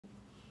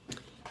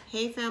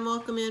Hey fam,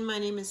 welcome in. My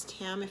name is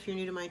Tam. If you're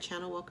new to my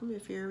channel, welcome.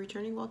 If you're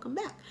returning, welcome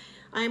back.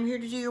 I am here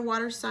to do your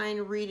water sign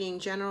reading,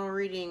 general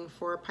reading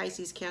for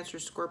Pisces, Cancer,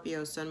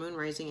 Scorpio, Sun, Moon,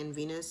 Rising, and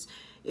Venus.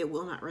 It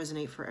will not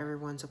resonate for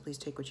everyone, so please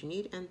take what you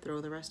need and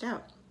throw the rest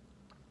out.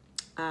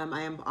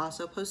 I am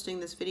also posting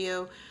this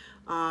video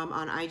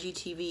on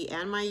IGTV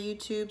and my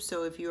YouTube,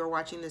 so if you are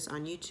watching this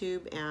on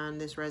YouTube and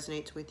this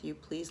resonates with you,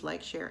 please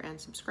like, share, and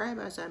subscribe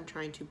as I'm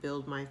trying to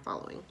build my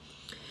following.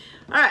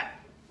 All right.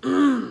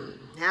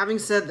 Having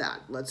said that,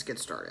 let's get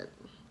started.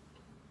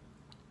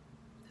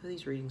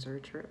 These readings are a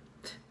trip.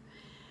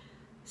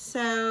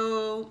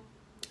 So,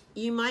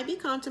 you might be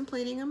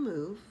contemplating a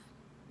move.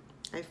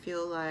 I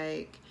feel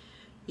like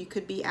you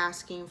could be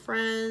asking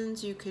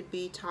friends, you could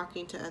be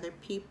talking to other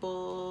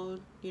people,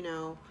 you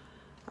know,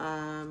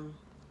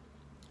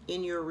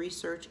 in your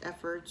research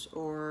efforts,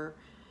 or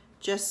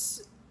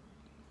just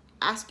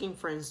asking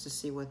friends to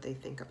see what they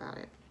think about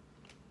it.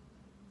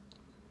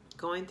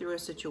 Going through a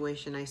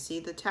situation. I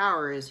see the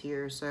Tower is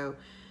here, so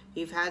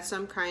you've had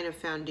some kind of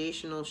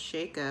foundational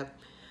shakeup.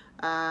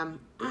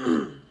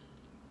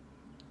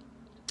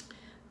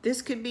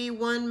 This could be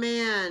one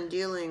man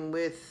dealing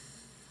with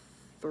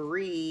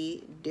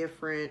 3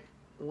 different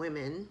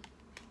women.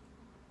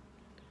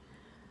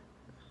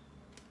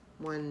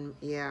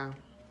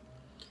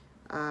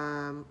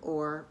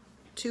 Or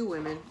 2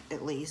 women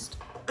at least.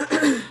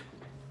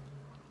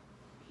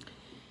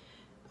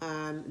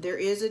 There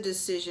is a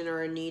decision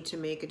or a need to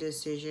make a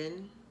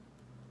decision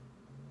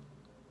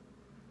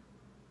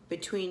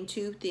between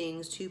 2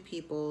 things, 2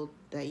 people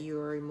that you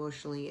are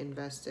emotionally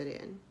invested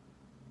in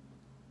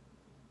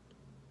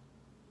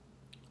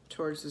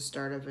towards the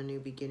start of a new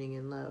beginning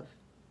in love.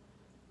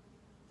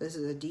 This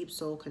is a deep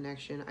soul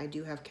connection. I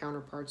do have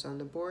counterparts on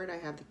the board. I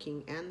have the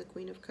King and the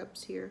Queen of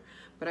Cups here,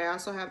 but I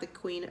also have the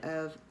Queen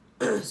of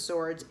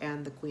Swords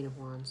and the Queen of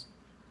Wands.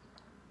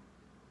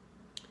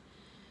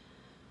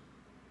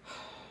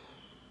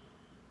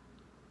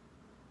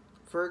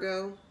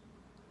 Virgo,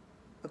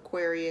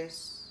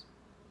 Aquarius,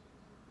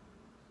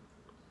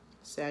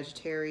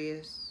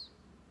 Sagittarius,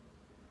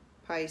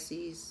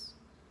 Pisces,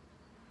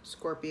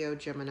 Scorpio,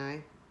 Gemini,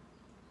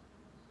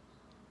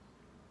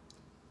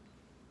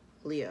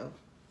 Leo.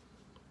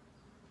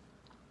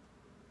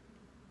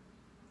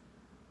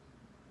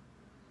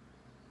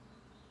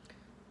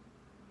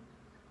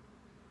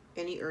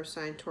 Any earth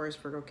sign: Taurus,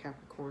 Virgo,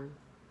 Capricorn,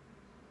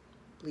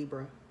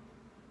 Libra,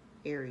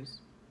 Aries.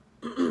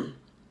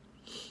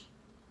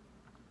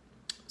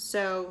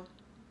 So,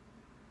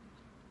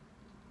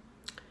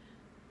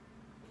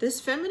 this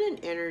feminine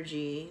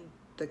energy,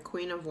 the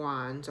Queen of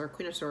Wands, or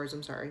Queen of Swords,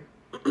 I'm sorry.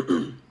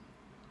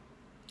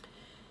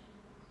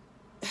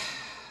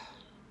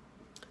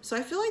 So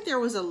I feel like there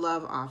was a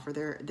love offer.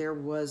 There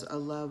was a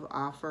love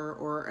offer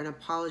or an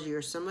apology,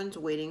 or someone's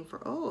waiting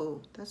for,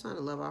 oh, that's not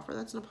a love offer,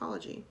 that's an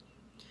apology.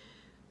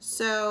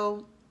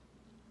 So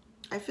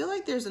I feel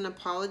like there's an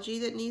apology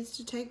that needs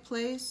to take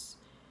place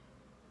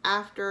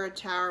after a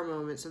Tower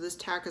moment. So this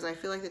Tower, because I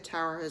feel like the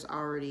Tower has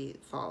already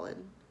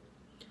fallen.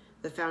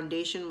 The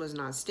foundation was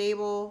not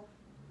stable.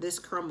 This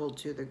crumbled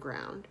to the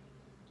ground.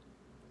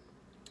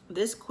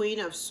 This Queen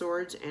of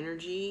Swords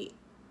energy,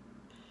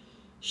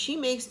 she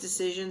makes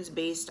decisions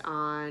based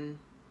on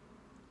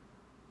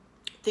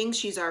things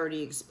she's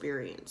already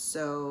experienced.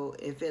 So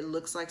if it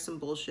looks like some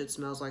bullshit,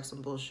 smells like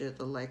some bullshit,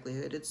 the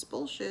likelihood it's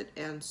bullshit.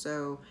 And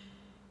so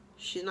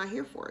she's not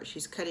here for it.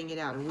 She's cutting it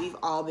out. And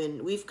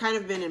we've kind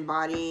of been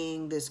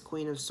embodying this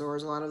Queen of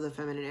Swords. A lot of the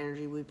feminine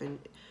energy, we've been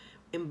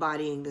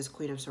embodying this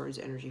Queen of Swords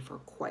energy for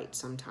quite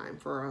some time,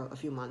 for a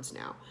few months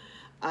now.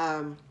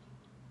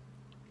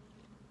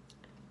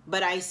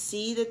 But I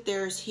see that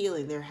there's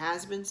healing. There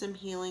has been some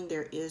healing.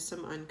 There is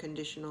some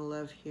unconditional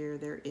love here.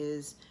 There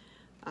is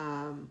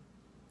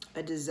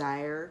a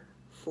desire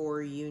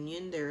for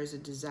union. There is a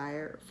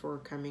desire for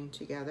coming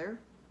together.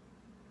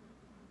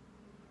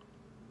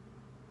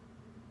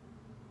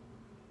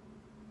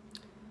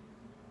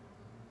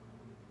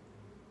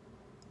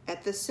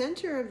 At the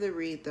center of the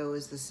wreath, though,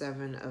 is the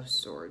 7 of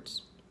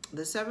Swords.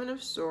 The 7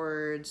 of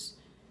Swords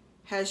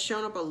has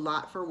shown up a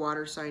lot for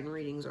water sign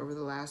readings over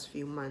the last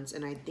few months,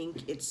 and I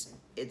think it's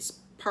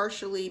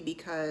partially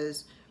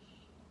because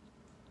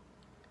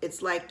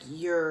it's like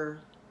you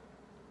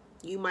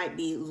might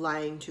be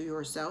lying to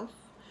yourself.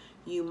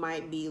 You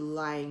might be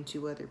lying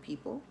to other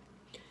people.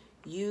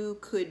 You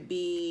could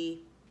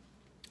be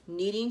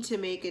needing to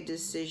make a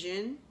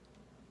decision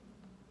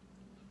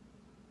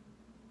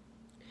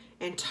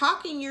and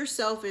talking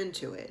yourself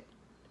into it.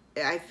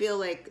 I feel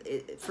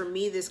like, for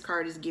me, this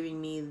card is giving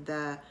me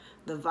the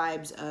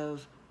vibes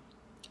of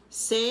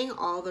saying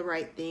all the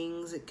right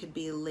things. It could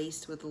be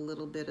laced with a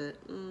little bit of,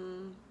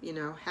 you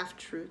know,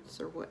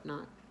 half-truths or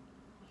whatnot.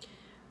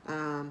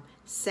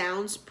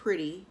 Sounds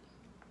pretty,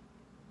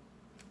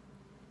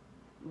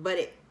 but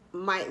it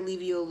might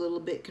leave you a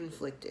little bit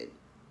conflicted,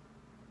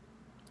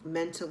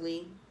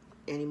 mentally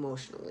and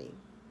emotionally.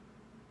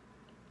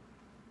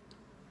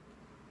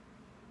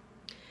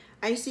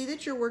 I see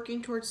that you're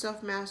working towards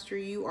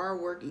self-mastery. You are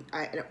working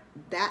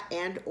that,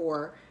 and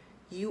or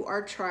you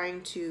are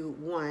trying to,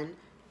 one,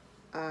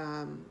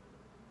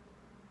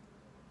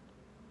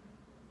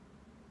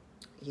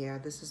 yeah,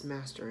 this is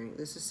mastering.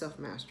 This is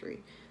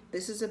self-mastery.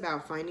 This is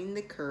about finding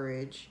the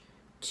courage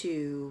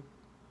to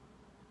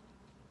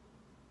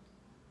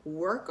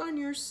work on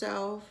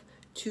yourself,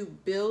 to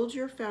build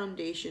your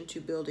foundation,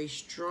 to build a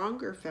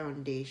stronger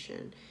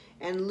foundation.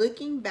 And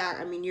looking back,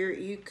 I mean,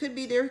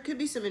 there could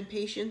be some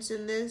impatience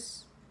in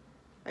this.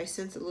 I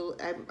sense a little,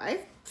 I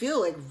feel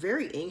like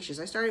very anxious.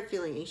 I started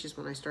feeling anxious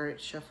when I started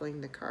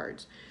shuffling the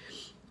cards.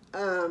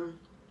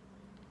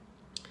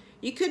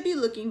 You could be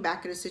looking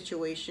back at a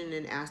situation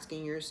and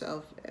asking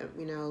yourself,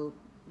 you know,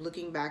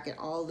 looking back at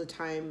all the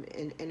time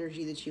and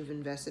energy that you've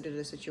invested in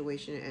a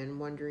situation and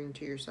wondering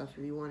to yourself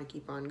if you want to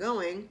keep on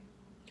going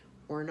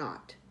or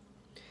not.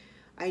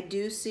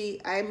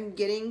 I'm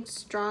getting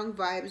strong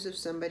vibes of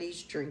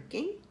somebody's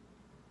drinking.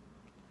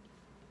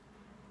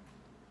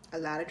 A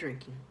lot of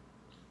drinking.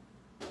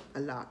 A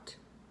lot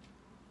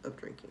of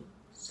drinking.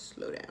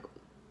 Slow down.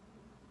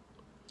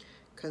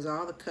 Because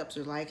all the cups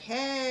are like,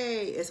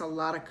 hey, it's a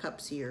lot of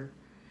cups here.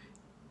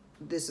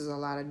 This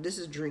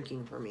is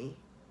drinking for me.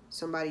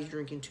 Somebody's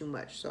drinking too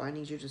much, so I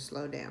need you to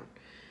slow down.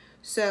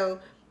 So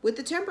with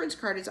the Temperance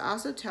card, it's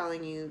also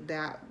telling you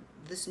that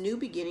this new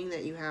beginning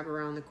that you have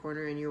around the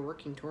corner and you're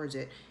working towards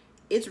it,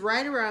 it's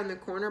right around the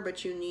corner,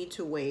 but you need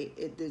to wait.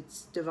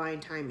 It's divine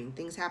timing.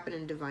 Things happen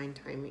in divine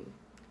timing.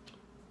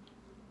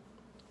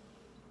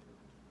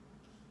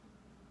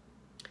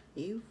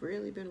 You've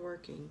really been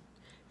working.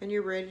 And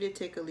you're ready to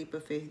take a leap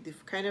of faith.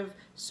 You've kind of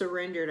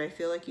surrendered. I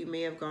feel like you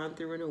may have gone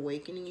through an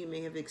awakening. You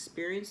may have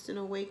experienced an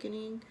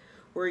awakening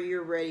where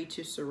you're ready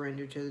to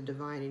surrender to the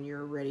divine and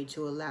you're ready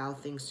to allow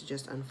things to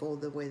just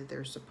unfold the way that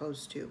they're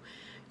supposed to.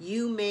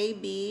 You may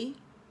be,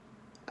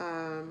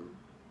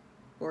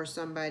 or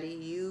somebody,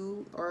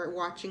 you are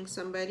watching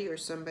somebody or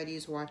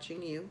somebody's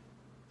watching you.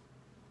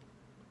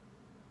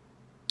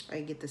 I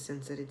get the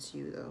sense that it's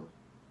you though.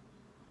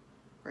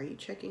 Are you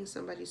checking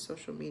somebody's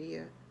social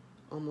media?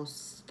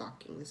 Almost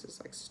stalking. This is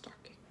like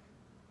stalking.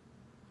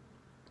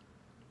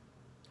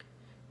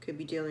 Could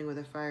be dealing with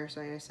a fire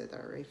sign. I said that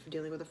already. For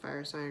dealing with a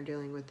fire sign or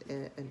dealing with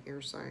an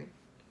air sign.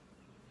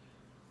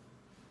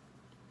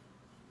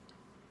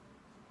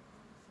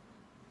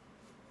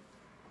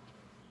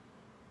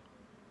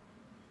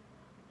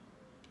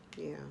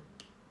 Yeah.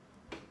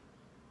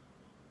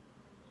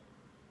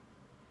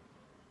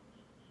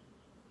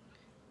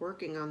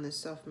 Working on this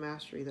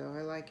self-mastery though.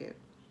 I like it.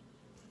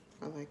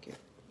 I like it.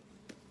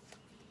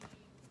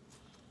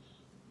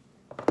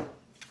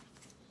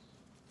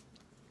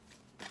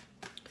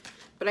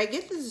 But I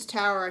get this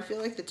tower. I feel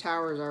like the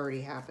tower has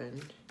already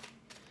happened.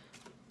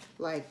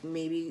 Like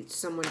maybe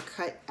someone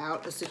cut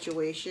out a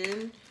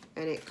situation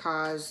and it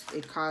caused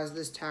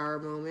this tower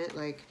moment.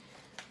 Like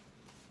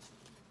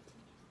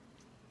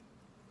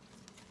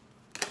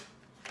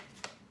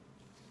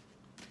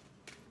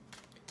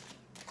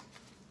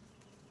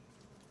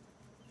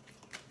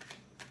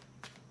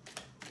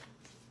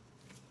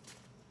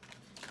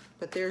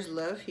but there's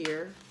love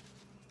here.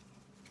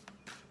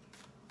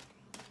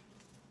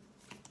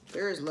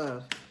 There is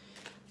love.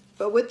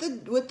 But with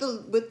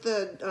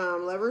the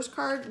Lovers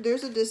card,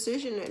 there's a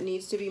decision that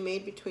needs to be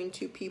made between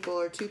two people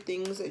or two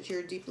things that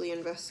you're deeply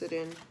invested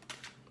in.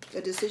 A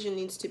decision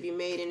needs to be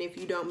made, and if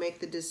you don't make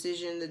the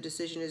decision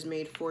is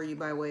made for you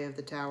by way of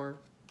the Tower.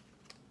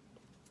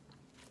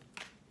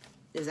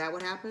 Is that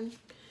what happened?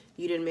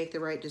 You didn't make the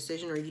right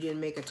decision, or you didn't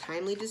make a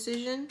timely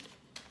decision,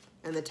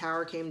 and the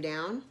Tower came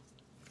down?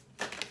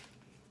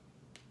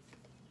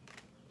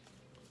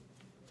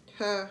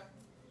 Huh.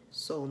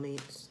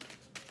 Soulmates.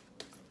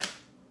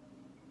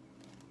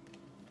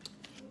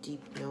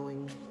 Deep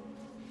knowing.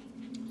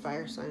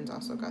 Fire signs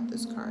also got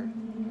this card.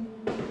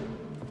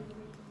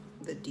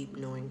 The deep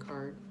knowing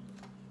card.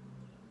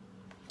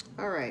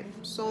 All right,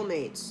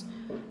 soulmates.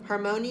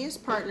 Harmonious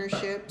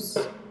partnerships.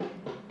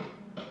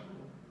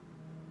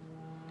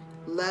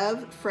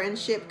 Love,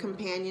 friendship,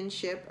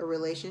 companionship, a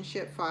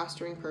relationship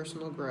fostering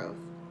personal growth.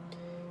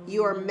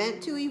 You are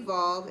meant to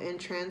evolve and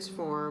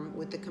transform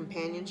with the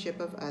companionship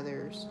of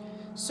others.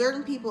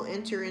 Certain people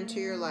enter into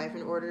your life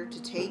in order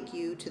to take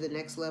you to the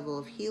next level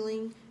of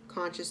healing,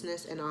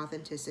 consciousness, and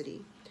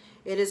authenticity.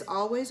 It is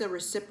always a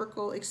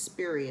reciprocal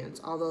experience,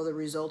 although the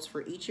results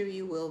for each of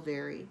you will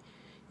vary.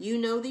 You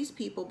know these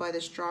people by the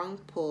strong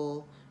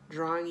pull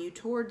drawing you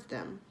towards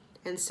them,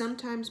 and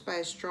sometimes by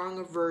a strong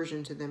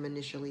aversion to them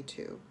initially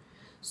too.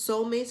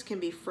 Soulmates can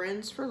be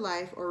friends for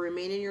life or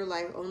remain in your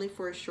life only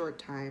for a short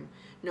time.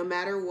 No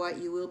matter what,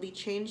 you will be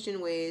changed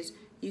in ways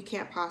you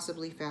can't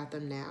possibly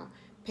fathom now.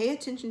 Pay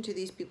attention to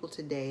these people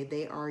today.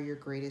 They are your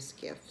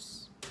greatest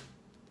gifts.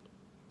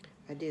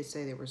 I did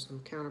say there were some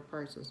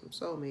counterparts and some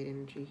soulmate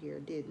energy here,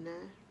 didn't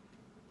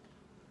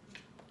I?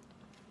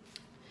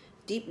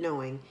 Deep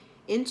knowing.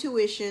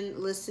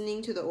 Intuition,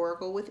 listening to the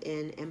oracle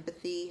within,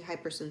 empathy,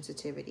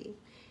 hypersensitivity.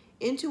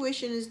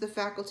 Intuition is the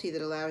faculty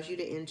that allows you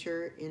to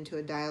enter into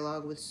a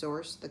dialogue with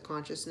Source, the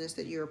consciousness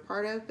that you are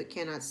part of but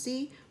cannot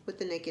see with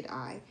the naked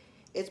eye.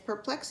 It's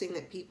perplexing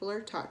that people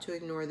are taught to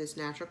ignore this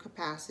natural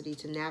capacity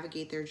to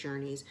navigate their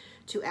journeys,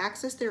 to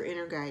access their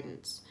inner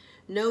guidance.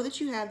 Know that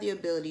you have the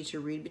ability to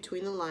read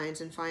between the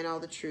lines and find all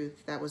the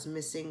truth that was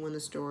missing when the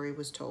story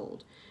was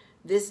told.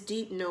 This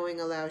deep knowing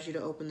allows you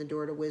to open the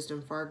door to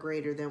wisdom far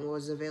greater than what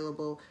was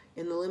available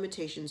in the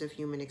limitations of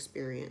human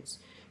experience.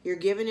 You're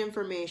given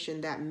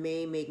information that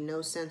may make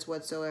no sense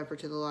whatsoever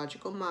to the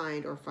logical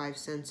mind or five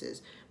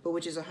senses, but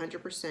which is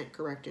 100%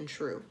 correct and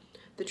true.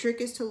 The trick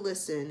is to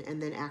listen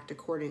and then act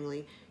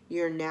accordingly.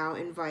 You're now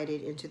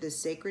invited into the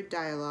sacred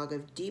dialogue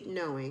of deep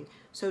knowing,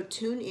 so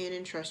tune in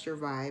and trust your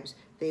vibes.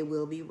 They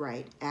will be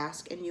right.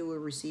 Ask and you will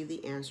receive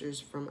the answers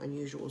from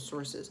unusual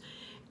sources.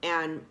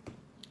 And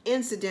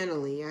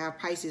incidentally, I have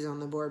Pisces on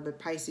the board, but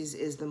Pisces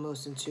is the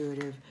most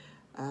intuitive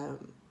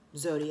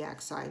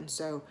zodiac sign.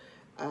 So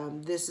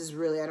this is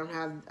really, I don't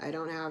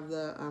have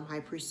the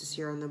High Priestess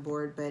here on the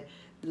board, but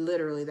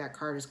literally that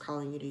card is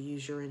calling you to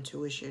use your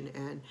intuition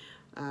and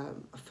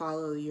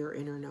follow your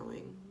inner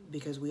knowing,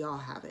 because we all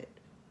have it.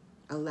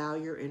 Allow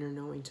your inner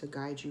knowing to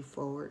guide you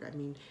forward. I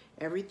mean,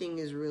 everything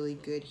is really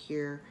good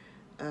here.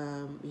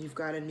 You've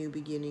got a new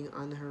beginning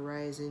on the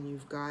horizon.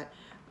 You've got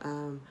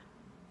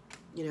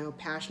you know,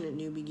 passionate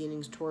new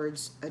beginnings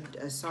towards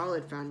a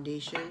solid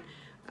foundation,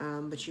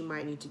 but you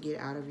might need to get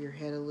out of your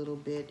head a little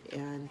bit.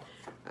 And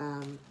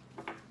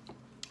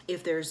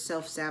if there's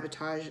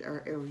self-sabotage,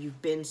 or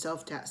you've been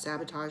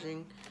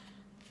self-sabotaging,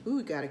 ooh,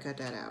 we got to cut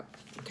that out,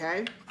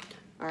 okay?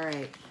 All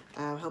right,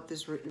 I hope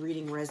this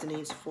reading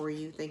resonates for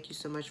you. Thank you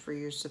so much for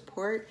your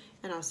support,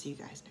 and I'll see you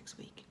guys next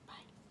week.